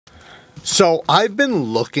So I've been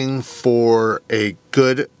looking for a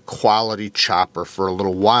good quality chopper for a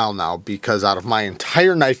little while now, because out of my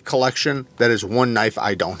entire knife collection, that is one knife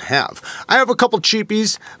I don't have. I have a couple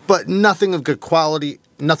cheapies, but nothing of good quality,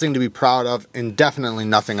 nothing to be proud of, and definitely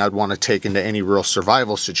nothing I'd want to take into any real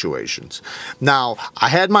survival situations. Now, I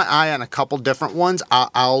had my eye on a couple different ones.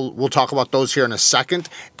 We'll talk about those here in a second,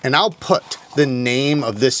 and I'll put the name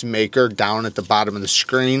of this maker down at the bottom of the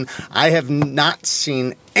screen. I have not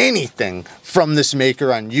seen anything from this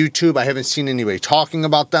maker on YouTube. I haven't seen anybody talking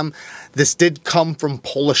about them. This did come from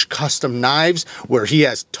Polish Custom Knives, where he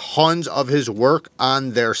has tons of his work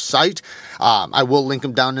on their site. I will link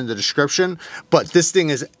them down in the description, but this thing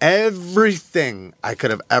is everything I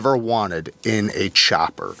could have ever wanted in a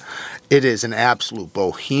chopper. It is an absolute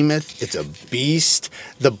behemoth. It's a beast.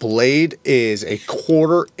 The blade is a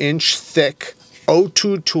 1/4 inch thick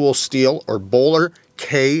O2 tool steel, or Bowler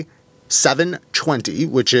K720,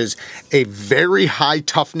 which is a very high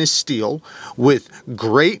toughness steel with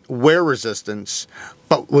great wear resistance,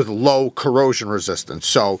 but with low corrosion resistance.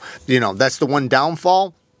 So, you know, that's the one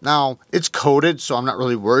downfall. Now, it's coated, so I'm not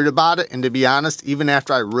really worried about it. And to be honest, even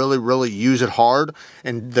after I really use it hard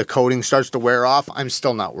and the coating starts to wear off, I'm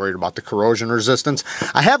still not worried about the corrosion resistance.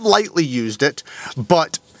 I have lightly used it,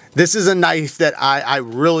 but this is a knife that I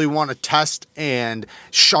really want to test and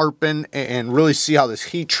sharpen and really see how this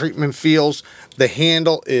heat treatment feels. The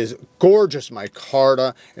handle is gorgeous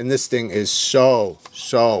micarta, and this thing is so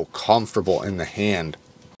comfortable in the hand.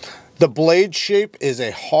 The blade shape is a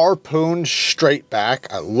harpoon straight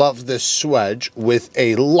back. I love this swedge with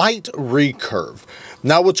a light recurve.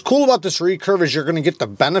 Now, what's cool about this recurve is you're going to get the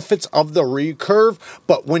benefits of the recurve,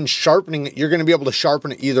 but when sharpening it, you're going to be able to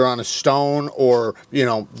sharpen it either on a stone or, you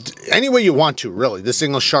know, any way you want to, really. This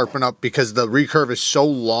thing will sharpen up because the recurve is so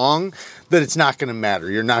long that it's not going to matter.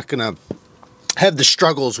 You're not going to have the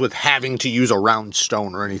struggles with having to use a round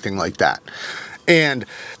stone or anything like that. And,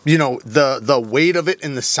 you know, the weight of it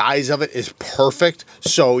and the size of it is perfect.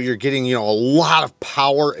 So you're getting, you know, a lot of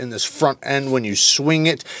power in this front end when you swing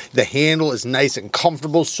it. The handle is nice and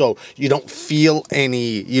comfortable, so you don't feel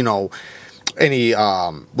any, you know,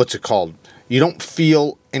 what's it called? You don't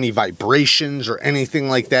feel any vibrations or anything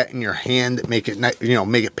like that in your hand that make it, you know,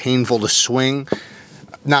 make it painful to swing.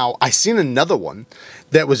 Now, I seen another one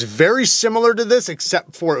that was very similar to this,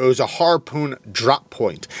 except for it was a harpoon drop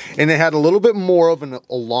point, and it had a little bit more of an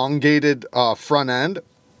elongated front end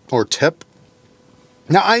or tip.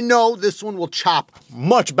 Now, I know this one will chop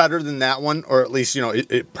much better than that one, or at least, you know,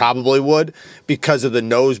 it probably would, because of the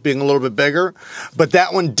nose being a little bit bigger, but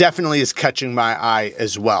that one definitely is catching my eye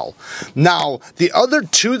as well. Now, the other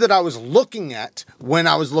two that I was looking at when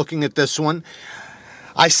I was looking at this one,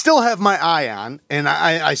 I still have my eye on, and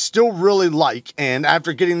I still really like, and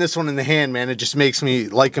after getting this one in the hand, man, it just makes me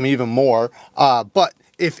like them even more. But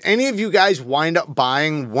if any of you guys wind up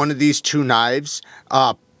buying one of these two knives,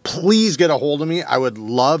 please get a hold of me. I would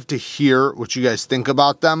love to hear what you guys think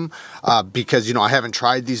about them, because, you know, I haven't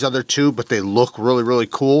tried these other two, but they look really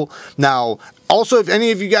cool. Now, also, if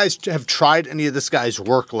any of you guys have tried any of this guy's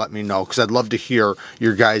work, let me know, because I'd love to hear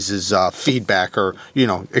your guys' feedback or, you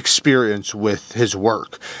know, experience with his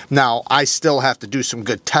work. Now, I still have to do some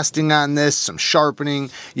good testing on this, some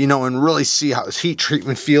sharpening, you know, and really see how his heat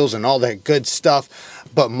treatment feels and all that good stuff.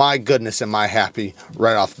 But my goodness, am I happy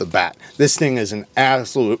right off the bat. This thing is an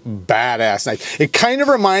absolute badass knife. It kind of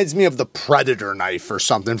reminds me of the Predator knife or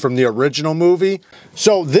something from the original movie.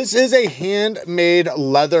 So this is a handmade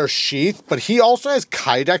leather sheath, but he also has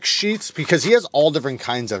Kydex sheaths because he has all different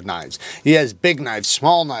kinds of knives. He has big knives,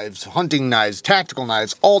 small knives, hunting knives, tactical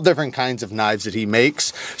knives, all different kinds of knives that he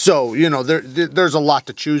makes. So, you know, there's a lot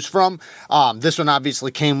to choose from. This one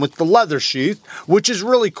obviously came with the leather sheath, which is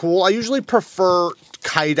really cool. I usually prefer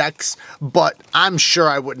Kydex, but I'm sure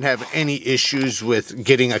I wouldn't have any issues with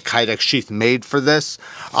getting a Kydex sheath made for this.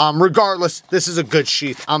 Regardless, this is a good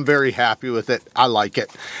sheath. I'm very happy with it. I like it.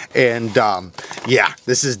 And yeah,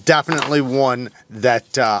 this is definitely one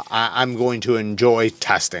that I'm going to enjoy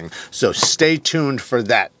testing. So stay tuned for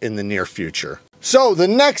that in the near future. So the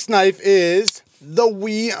next knife is the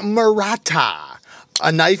Wee Murata.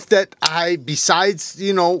 A knife that besides,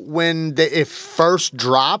 you know, when it first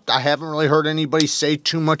dropped, I haven't really heard anybody say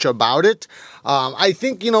too much about it. I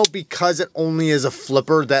think, you know, because it only is a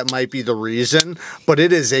flipper, that might be the reason, but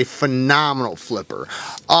it is a phenomenal flipper.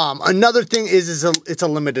 Another thing is it's a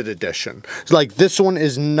limited edition. Like this one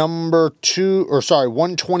is number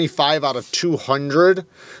 125 out of 200.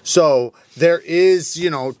 So there is, you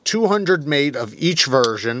know, 200 made of each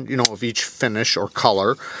version, you know, of each finish or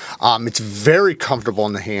color. It's very comfortable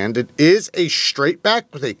in the hand. It is a straight back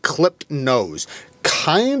with a clipped nose.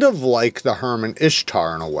 kind of like the Herman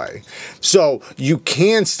Ishtar in a way. So you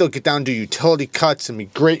can still get down to utility cuts and be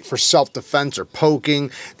great for self-defense or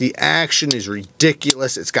poking. The action is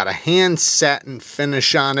ridiculous. It's got a hand satin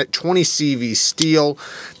finish on it, 20 CV steel.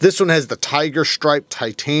 This one has the tiger stripe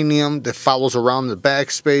titanium that follows around the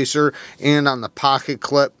back spacer and on the pocket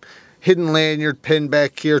clip. Hidden lanyard pin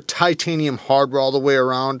back here, titanium hardware all the way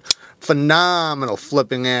around. Phenomenal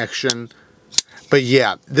flipping action. But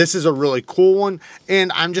yeah, this is a really cool one,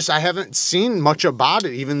 and I haven't seen much about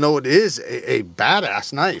it, even though it is a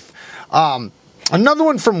badass knife. Another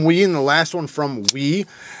one from WE, and the last one from WE.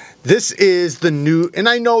 This is the new, and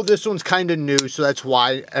I know this one's kind of new, so that's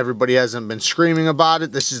why everybody hasn't been screaming about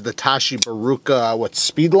it. This is the Tashi Baruka,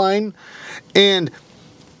 Speedline, and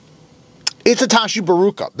it's a Tashi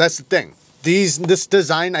Baruka. That's the thing. This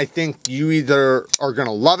design, I think you either are going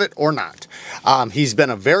to love it or not. He's been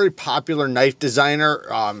a very popular knife designer.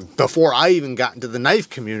 Before I even got into the knife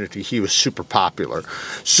community, he was super popular.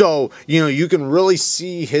 So, you know, you can really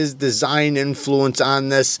see his design influence on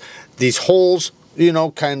this. These holes, you know,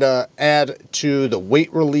 kind of add to the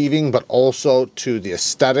weight relieving, but also to the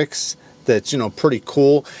aesthetics. That's, you know, pretty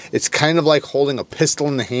cool. It's kind of like holding a pistol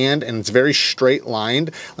in the hand, and it's very straight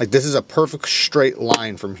lined. Like, this is a perfect straight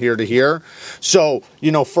line from here to here. So,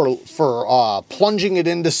 you know, for plunging it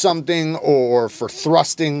into something or for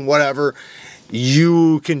thrusting, whatever,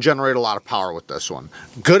 you can generate a lot of power with this one.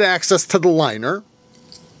 Good access to the liner.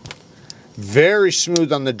 Very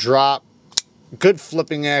smooth on the drop. Good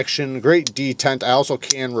flipping action, great detent. I also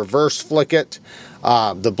can reverse flick it.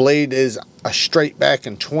 The blade is a straight back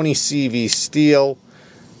and 20 CV steel,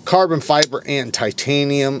 carbon fiber and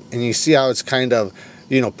titanium, and you see how it's kind of,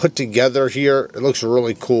 you know, put together here. It looks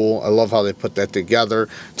really cool. I love how they put that together.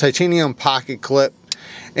 Titanium pocket clip,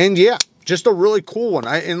 and yeah, just a really cool one.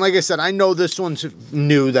 And like I said, I know this one's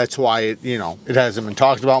new. That's why it, you know, it hasn't been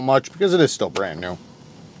talked about much, because it is still brand new.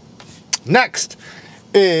 Next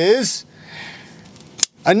is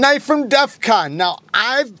a knife from DEFCON. Now,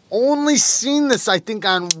 I've only seen this, I think,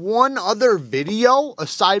 on one other video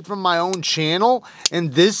aside from my own channel,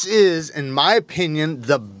 and this is, in my opinion,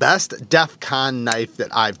 the best DEFCON knife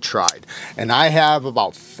that I've tried. And I have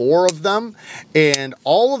about 4 of them, and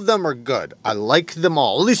all of them are good. I like them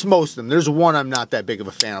all, at least most of them. There's one I'm not that big of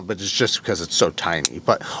a fan of, but it's just because it's so tiny.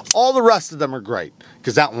 But all the rest of them are great,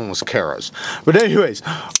 because that one was Kara's. But anyways,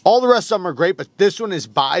 all the rest of them are great, but this one is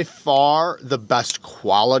by far the best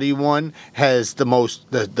quality one. Has the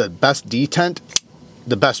best detent,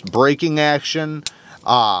 the best braking action,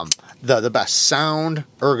 the best sound,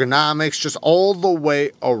 ergonomics, just all the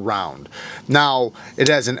way around. Now, it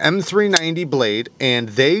has an M390 blade, and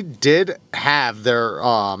they did have their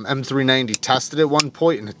M390 tested at one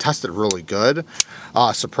point, and it tested really good,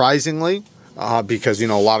 surprisingly. Because, you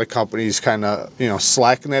know, a lot of companies kind of, you know,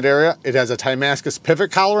 slack in that area. It has a Damascus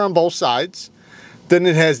pivot collar on both sides. Then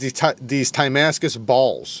it has these Damascus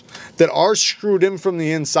balls that are screwed in from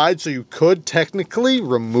the inside, so you could technically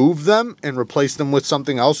remove them and replace them with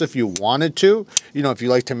something else if you wanted to. You know, if you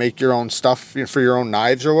like to make your own stuff for your own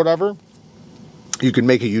knives or whatever, you can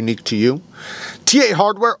make it unique to you. T8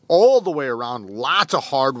 hardware all the way around, lots of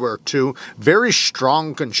hardware too. Very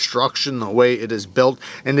strong construction the way it is built,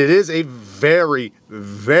 and it is a very,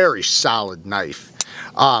 very solid knife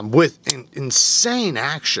with insane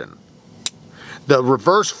action. The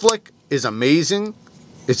reverse flick is amazing.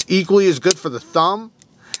 It's equally as good for the thumb.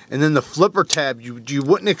 And then the flipper tab, you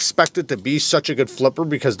wouldn't expect it to be such a good flipper,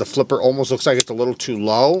 because the flipper almost looks like it's a little too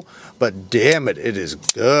low, but damn it, it is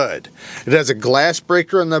good. It has a glass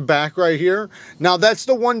breaker in the back right here. Now, that's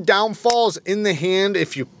the one downfall, is in the hand.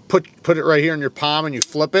 If you put it right here in your palm and you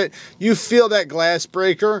flip it, you feel that glass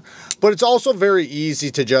breaker, but it's also very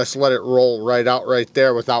easy to just let it roll right out right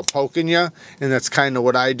there without poking you, and that's kind of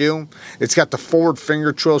what I do. It's got the forward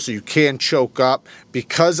finger twirl, so you can choke up.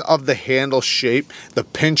 Because of the handle shape, the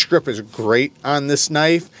pinch grip is great on this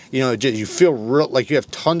knife. You know, you feel real like you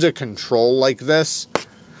have tons of control like this.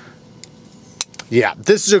 Yeah,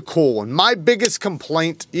 this is a cool one. My biggest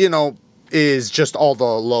complaint, you know, is just all the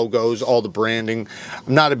logos, all the branding.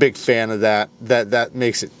 I'm not a big fan of that. That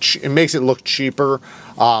makes it look cheaper.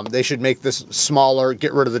 They should make this smaller,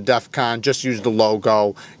 get rid of the DEFCON, just use the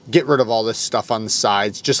logo, get rid of all this stuff on the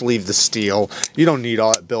sides, just leave the steel. You don't need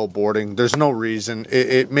all that billboarding. There's no reason.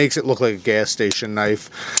 It makes it look like a gas station knife.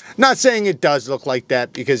 Not saying it does look like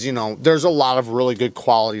that, because, you know, there's a lot of really good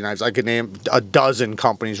quality knives. I could name a dozen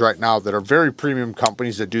companies right now that are very premium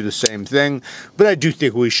companies that do the same thing, but I do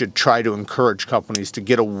think we should try to encourage companies to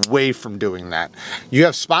get away from doing that. You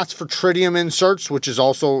have spots for tritium inserts, which is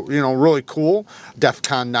also, you know, really cool. DEFCON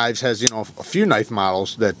DEFCON knives has, you know, a few knife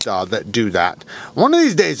models that that do that. One of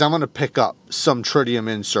these days, I'm going to pick up some tritium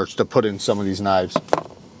inserts to put in some of these knives.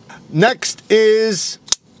 Next is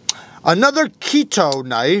another KETUO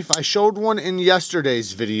knife. I showed one in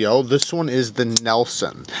yesterday's video. This one is the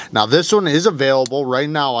Nelson. Now this one is available right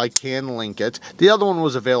now. I can link it. The other one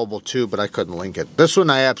was available too, but I couldn't link it. This one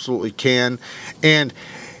I absolutely can, and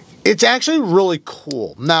it's actually really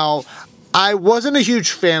cool. Now, I wasn't a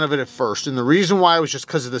huge fan of it at first, and the reason why was just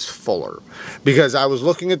because of this fuller. Because I was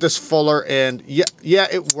looking at this fuller, and yeah,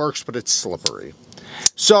 it works, but it's slippery.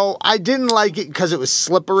 So I didn't like it because it was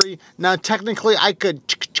slippery. Now technically I could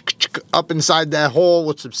up inside that hole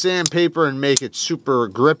with some sandpaper and make it super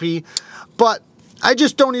grippy, but I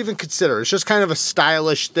just don't even consider it. It's just kind of a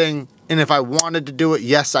stylish thing, and if I wanted to do it,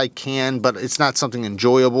 yes I can, but it's not something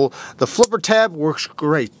enjoyable. The flipper tab works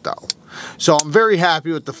great though. So I'm very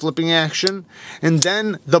happy with the flipping action. And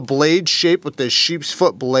then the blade shape with this sheep's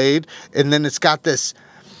foot blade, and then it's got this,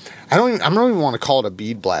 I don't even want to call it a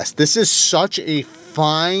bead blast. This is such a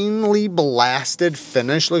finely blasted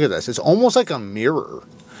finish. Look at this. It's almost like a mirror.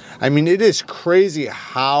 I mean, it is crazy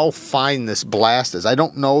how fine this blast is. I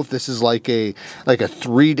don't know if this is like a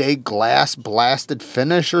 3-day glass blasted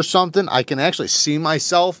finish or something. I can actually see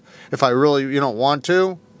myself if I really, you know, want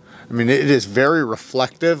to. I mean, it is very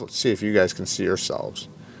reflective. Let's see if you guys can see yourselves.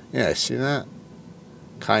 Yeah, I see that.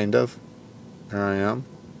 Kind of. There I am.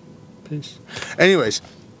 Peace. Anyways,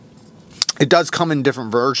 it does come in different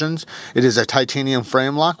versions. It is a titanium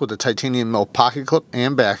frame lock with a titanium milled pocket clip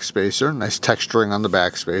and backspacer. Nice texturing on the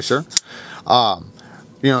backspacer.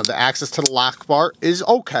 You know, the access to the lock bar is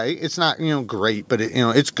okay. It's not, you know, great, but it, you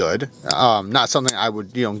know, it's good. Not something I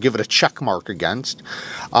would, you know, give it a check mark against.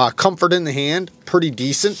 Comfort in the hand, pretty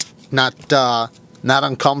decent. Not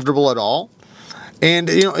uncomfortable at all. And,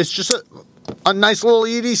 you know, it's just a nice little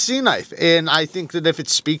EDC knife, and I think that if it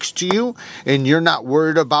speaks to you and you're not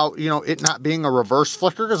worried about, you know, it not being a reverse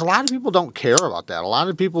flicker, because a lot of people don't care about that. A lot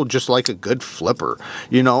of people just like a good flipper,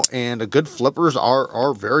 you know, and good flippers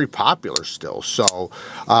are very popular still. So,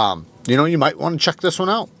 you know, you might want to check this one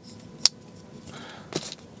out.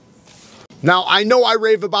 Now, I know I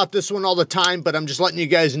rave about this one all the time, but I'm just letting you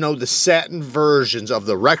guys know the satin versions of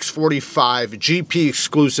the Rex 45 GP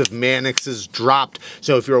exclusive MANIXs dropped.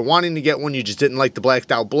 So if you're wanting to get one, you just didn't like the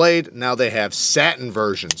blacked out blade, now they have satin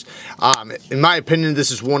versions. In my opinion, this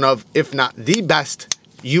is one of, if not the best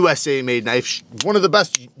USA made knife, one of the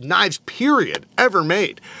best knives period ever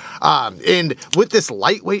made. And with this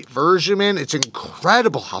lightweight version, man, it's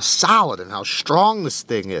incredible how solid and how strong this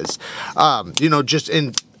thing is. You know, just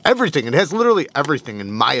in everything. It has literally everything,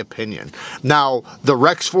 in my opinion. Now, the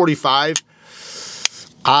Rex 45,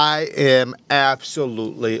 I am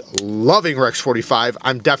absolutely loving Rex 45.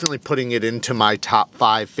 I'm definitely putting it into my top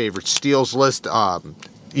 5 favorite steels list.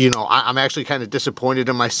 You know, I'm actually kind of disappointed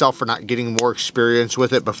in myself for not getting more experience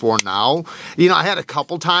with it before now. You know, I had a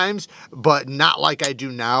couple times, but not like I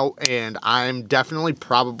do now, and I'm definitely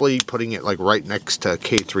probably putting it like right next to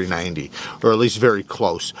K390, or at least very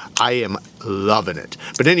close. I am loving it.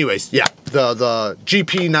 But anyways, yeah, the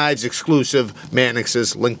GP Knives exclusive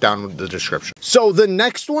MANIXs, link down in the description. So the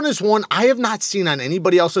next one is one I have not seen on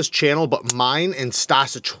anybody else's channel but mine and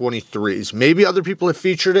Stasa 23s. Maybe other people have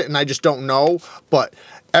featured it and I just don't know, but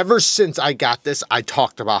ever since I got this, I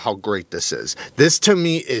talked about how great this is. This to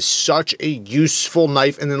me is such a useful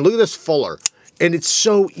knife. And then look at this fuller. And it's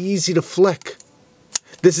so easy to flick.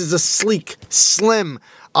 This is a sleek, slim,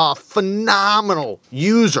 phenomenal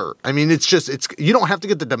user. I mean, it's you don't have to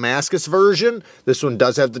get the Damascus version. This one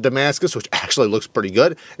does have the Damascus, which actually looks pretty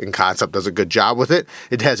good, and Concept does a good job with it.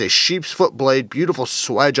 It has a sheep's foot blade, beautiful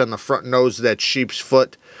swedge on the front nose of that sheep's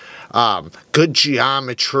foot. Good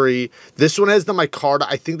geometry. This one has the micarta.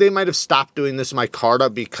 I think they might have stopped doing this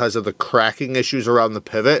micarta because of the cracking issues around the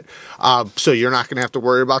pivot. So you're not going to have to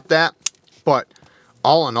worry about that. But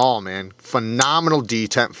all in all, man, phenomenal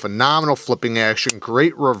detent, phenomenal flipping action,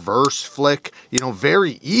 great reverse flick. You know,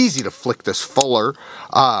 very easy to flick this fuller.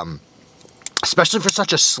 Especially for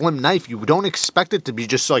such a slim knife. You don't expect it to be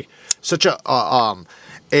just like such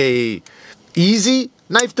a easy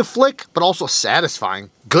knife to flick, but also satisfying.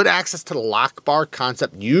 Good access to the lock bar.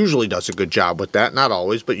 Concept usually does a good job with that. Not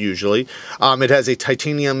always, but usually. It has a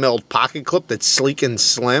titanium milled pocket clip that's sleek and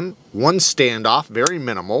slim. One standoff, very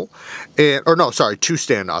minimal. Or no, sorry, 2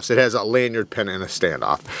 standoffs. It has a lanyard pin and a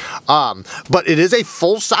standoff. But it is a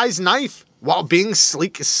full-size knife while being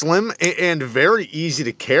sleek, slim, and very easy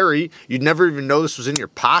to carry. You'd never even know this was in your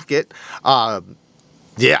pocket.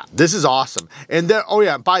 Yeah, this is awesome. And there, oh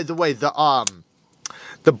yeah, by the way,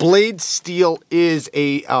 The blade steel is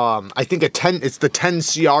a, I think it's the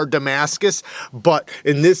 10CR Damascus, but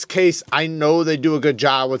in this case, I know they do a good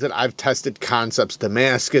job with it. I've tested Kansept's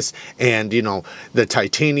Damascus, and you know, the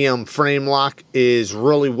titanium frame lock is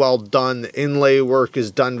really well done. The inlay work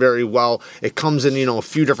is done very well. It comes in, you know, a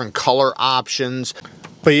few different color options.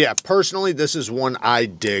 But yeah, personally, this is one I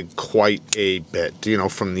dig quite a bit. You know,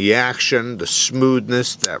 from the action, the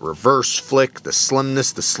smoothness, that reverse flick, the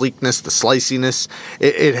slimness, the sleekness, the sliciness.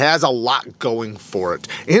 It has a lot going for it.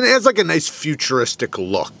 And it has like a nice futuristic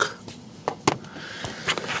look.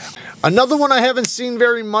 Another one I haven't seen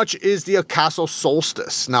very much is the OCASO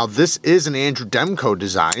SOLSTICE. Now, this is an Andrew Demko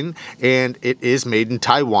design, and it is made in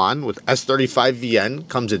Taiwan with S35VN.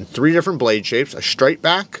 Comes in 3 different blade shapes, a straight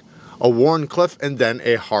back, a Wharncliffe, and then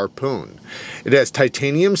a harpoon. It has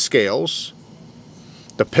titanium scales.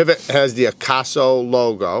 The pivot has the OCASO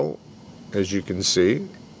logo, as you can see.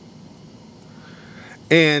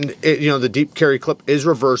 And it, you know, the deep carry clip is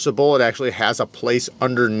reversible. It actually has a place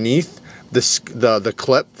underneath the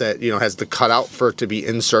clip that, you know, has the cutout for it to be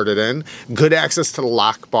inserted in. Good access to the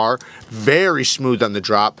lock bar. Very smooth on the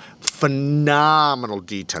drop. Phenomenal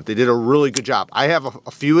detent. They did a really good job. I have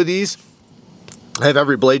a few of these. I have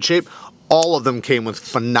every blade shape. All of them came with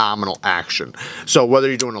phenomenal action. So whether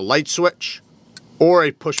you're doing a light switch or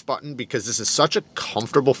a push button, because this is such a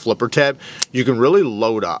comfortable flipper tab, you can really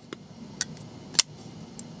load up.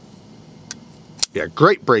 Yeah,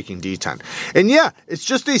 great breaking detent. And yeah, it's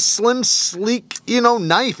just a slim, sleek, you know,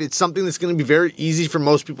 knife. It's something that's going to be very easy for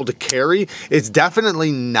most people to carry. It's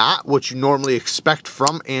definitely not what you normally expect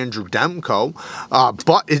from Andrew Demko,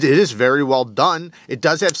 but it is very well done. It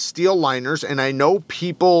does have steel liners, and I know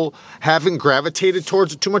people haven't gravitated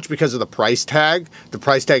towards it too much because of the price tag. The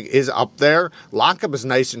price tag is up there. Lockup is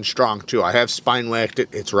nice and strong too. I have spine whacked it.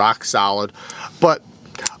 It's rock solid. But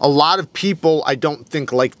a lot of people, I don't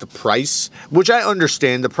think, like the price, which I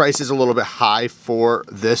understand. The price is a little bit high for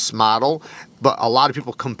this model, but a lot of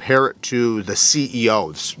people compare it to the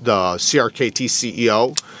CEO, the CRKT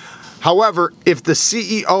CEO. However, if the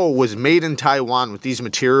CEO was made in Taiwan with these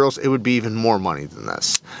materials, it would be even more money than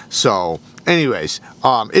this. So, anyways,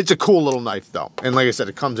 it's a cool little knife, though. And like I said,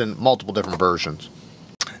 it comes in multiple different versions.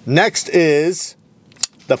 Next is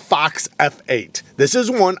the Fox F8. This is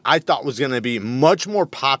one I thought was going to be much more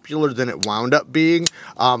popular than it wound up being,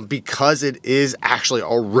 because it is actually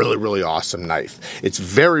a really, really awesome knife. It's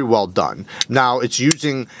very well done. Now, it's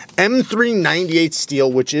using M398 steel,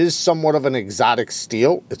 which is somewhat of an exotic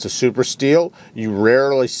steel. It's a super steel. You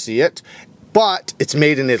rarely see it. But it's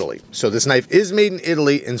made in Italy. So this knife is made in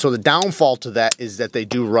Italy, and so the downfall to that is that they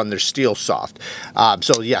do run their steel soft.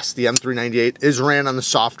 So yes, the M398 is ran on the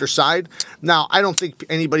softer side. Now, I don't think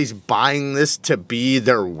anybody's buying this to be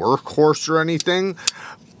their workhorse or anything,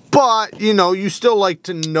 but, you know, you still like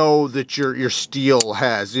to know that your steel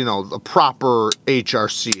has, you know, the proper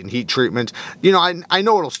HRC and heat treatment. You know, I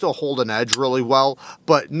know it'll still hold an edge really well,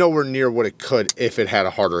 but nowhere near what it could if it had a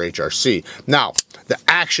harder HRC. Now, the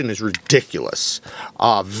action is ridiculous.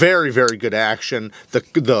 Very, very good action.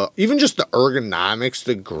 Even just the ergonomics,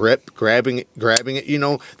 the grip, grabbing it, you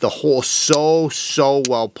know, the whole so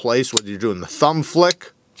well placed, whether you're doing the thumb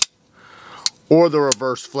flick or the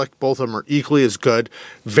reverse flick. Both of them are equally as good.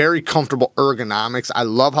 Very comfortable ergonomics. I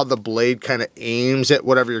love how the blade kind of aims at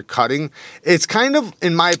whatever you're cutting. It's kind of,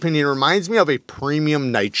 in my opinion, reminds me of a premium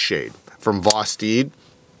nightshade from VOSTEED.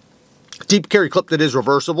 Deep carry clip that is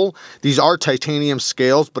reversible. These are titanium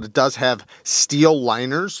scales, but it does have steel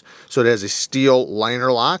liners. So it has a steel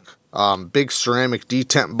liner lock. Big ceramic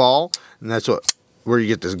detent ball, and that's where you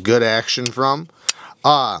get this good action from.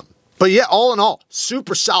 But yeah, all in all,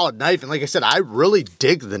 super solid knife. And like I said, I really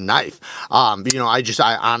dig the knife. You know, I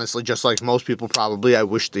honestly, just like most people probably, I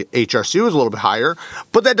wish the HRC was a little bit higher,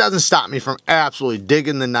 but that doesn't stop me from absolutely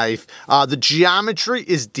digging the knife. The geometry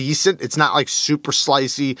is decent. It's not like super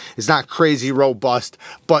slicey. It's not crazy robust,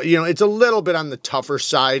 but you know, it's a little bit on the tougher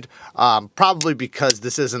side, probably because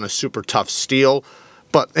this isn't a super tough steel.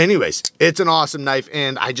 But anyways, it's an awesome knife,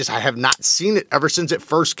 and I have not seen it ever since it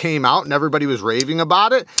first came out and everybody was raving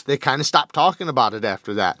about it. They kind of stopped talking about it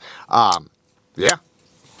after that. Yeah.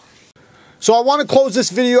 So I want to close this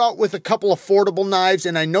video out with a couple affordable knives,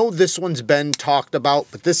 and I know this one's been talked about,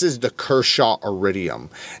 but this is the KERSHAW IRIDIUM.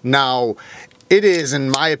 Now, it is, in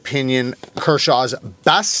my opinion, KERSHAW's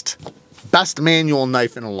best manual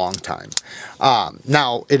knife in a long time.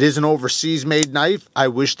 Now, it is an overseas made knife. I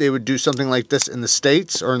wish they would do something like this in the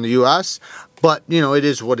States or in the US, but you know, it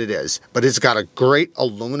is what it is. But it's got a great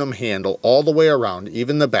aluminum handle all the way around,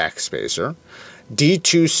 even the back spacer.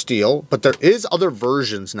 D2 steel, but there is other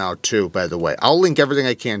versions now too, by the way. I'll link everything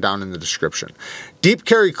I can down in the description. Deep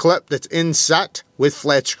carry clip that's inset with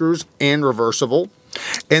flat screws and reversible,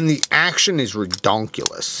 and the action is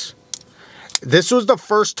redonkulous. This was the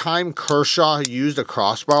first time Kershaw used a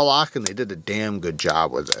crossbar lock, and they did a damn good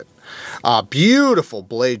job with it. Beautiful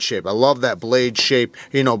blade shape. I love that blade shape,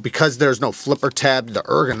 you know, because there's no flipper tab. The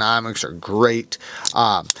ergonomics are great.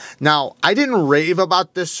 Now, I didn't rave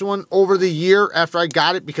about this one over the year after I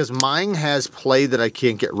got it because mine has play that I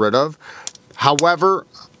can't get rid of. However,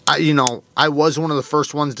 I was one of the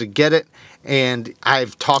first ones to get it, and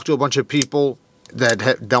I've talked to a bunch of people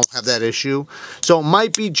that don't have that issue, so it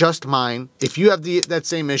might be just mine. If you have that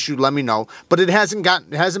same issue, let me know. But it hasn't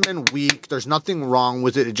been weak. There's nothing wrong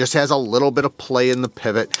with it. It just has a little bit of play in the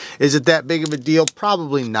pivot. Is it that big of a deal?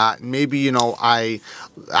 Probably not. Maybe, you know, I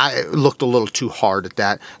looked a little too hard at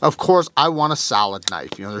that. Of course, I want a solid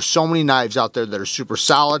knife. You know, there's so many knives out there that are super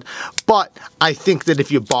solid, but I think that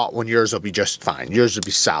if you bought one, yours will be just fine. Yours will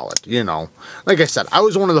be solid, you know. Like I said, I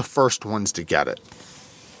was one of the first ones to get it.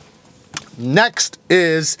 Next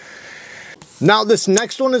is, now this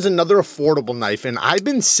next one is another affordable knife, and I've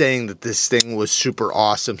been saying that this thing was super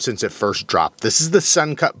awesome since it first dropped. This is the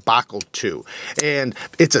SENCUT BOCL 2, and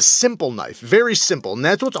it's a simple knife, very simple, and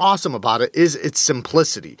that's what's awesome about it, is its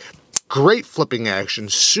simplicity. Great flipping action,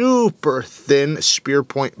 super thin spear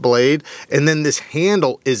point blade, and then this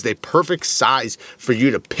handle is the perfect size for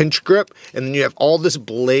you to pinch grip, and then you have all this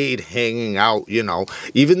blade hanging out, you know.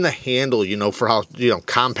 Even the handle, you know, for how, you know,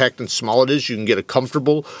 compact and small it is, you can get a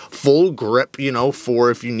comfortable full grip, you know,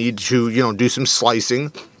 for if you need to, you know, do some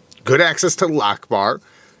slicing. Good access to the lock bar.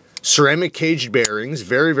 Ceramic caged bearings,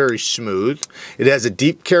 very, very smooth. It has a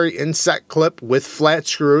deep carry inset clip with flat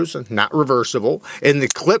screws, not reversible. And the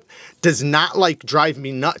clip does not like drive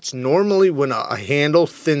me nuts. Normally when a handle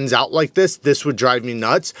thins out like this would drive me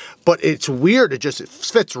nuts, but it's weird. It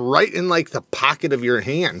fits right in like the pocket of your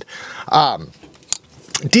hand.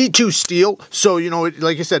 D2 steel, so, you know,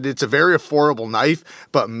 like I said, it's a very affordable knife,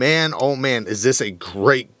 but man, oh man, is this a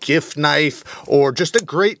great gift knife or just a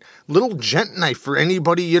great little gent knife for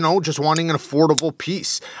anybody, you know, just wanting an affordable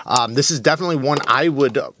piece. This is definitely one I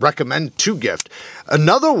would recommend to gift.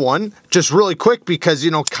 Another one, just really quick, because,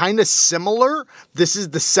 you know, kind of similar, this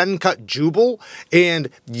is the SENCUT JUBIL,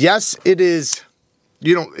 and yes, it is,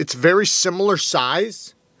 you know, it's very similar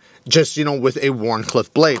size, just, you know, with a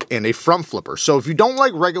Wharncliffe blade and a front flipper. So if you don't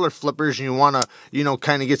like regular flippers and you want to, you know,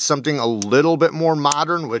 kind of get something a little bit more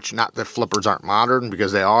modern, which not that flippers aren't modern,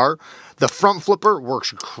 because they are, the front flipper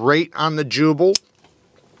works great on the JUBIL.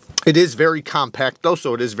 It is very compact though,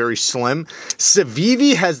 so it is very slim.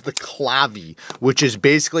 Civivi has the Clavi, which is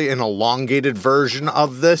basically an elongated version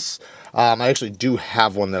of this. I actually do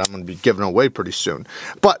have one that I'm going to be giving away pretty soon.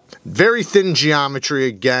 But very thin geometry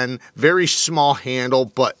again, very small handle,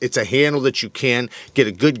 but it's a handle that you can get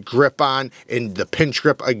a good grip on, and the pinch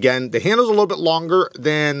grip again. The handle's a little bit longer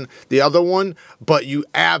than the other one, but you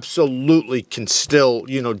absolutely can still,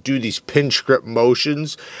 you know, do these pinch grip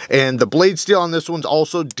motions. And the blade steel on this one's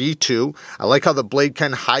also D2. I like how the blade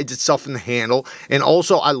kind of hides itself in the handle, and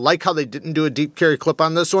also I like how they didn't do a deep carry clip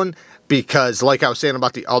on this one, because like I was saying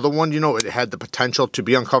about the other one, you know, it had the potential to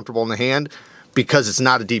be uncomfortable in the hand. Because it's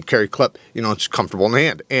not a deep carry clip, you know, it's comfortable in the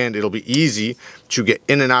hand, and it'll be easy to get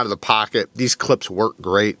in and out of the pocket. These clips work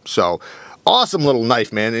great, so awesome little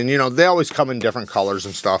knife, man. And you know, they always come in different colors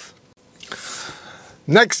and stuff.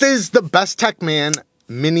 Next is the BESTECHMAN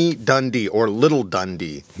Mini Dundee, or Little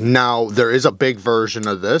Dundee. Now, there is a big version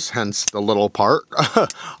of this, hence the little part.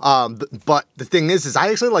 But the thing is I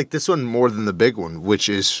actually like this one more than the big one, which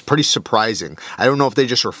is pretty surprising. I don't know if they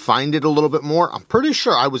just refined it a little bit more. I'm pretty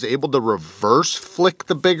sure I was able to reverse flick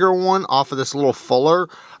the bigger one off of this little fuller.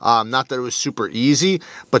 Not that it was super easy,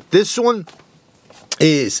 but this one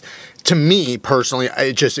is, to me personally,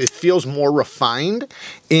 it feels more refined,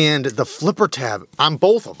 and the flipper tab on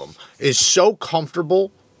both of them is so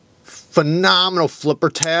comfortable. Phenomenal flipper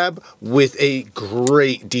tab with a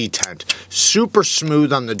great detent. Super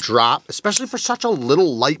smooth on the drop, especially for such a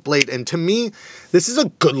little light blade. And to me, this is a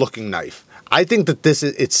good looking knife. I think that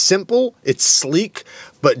it's simple, it's sleek,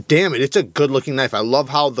 but damn it, it's a good looking knife. I love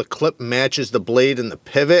how the clip matches the blade and the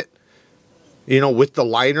pivot. You know, with the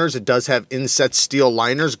liners, it does have inset steel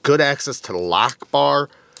liners, good access to the lock bar.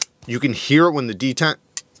 You can hear it when the detent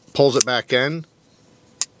pulls it back in.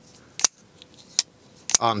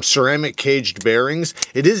 Ceramic caged bearings.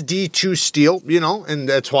 It is D2 steel, you know, and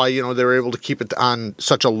that's why, you know, they were able to keep it on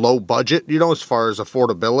such a low budget, you know, as far as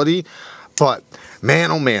affordability. But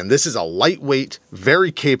man, oh man, this is a lightweight,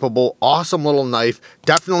 very capable, awesome little knife.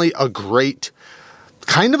 Definitely a great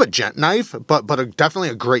kind of a gent knife, but definitely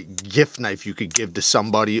a great gift knife you could give to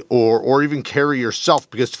somebody or even carry yourself,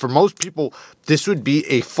 because for most people, this would be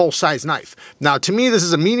a full-size knife. Now, to me, this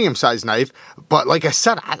is a medium-sized knife, but like I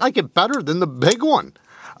said, I like it better than the big one.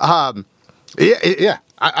 Yeah,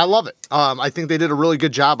 I love it. I think they did a really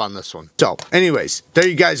good job on this one. So, anyways, there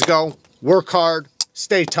you guys go. Work hard,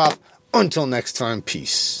 stay tough. Until next time,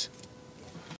 peace.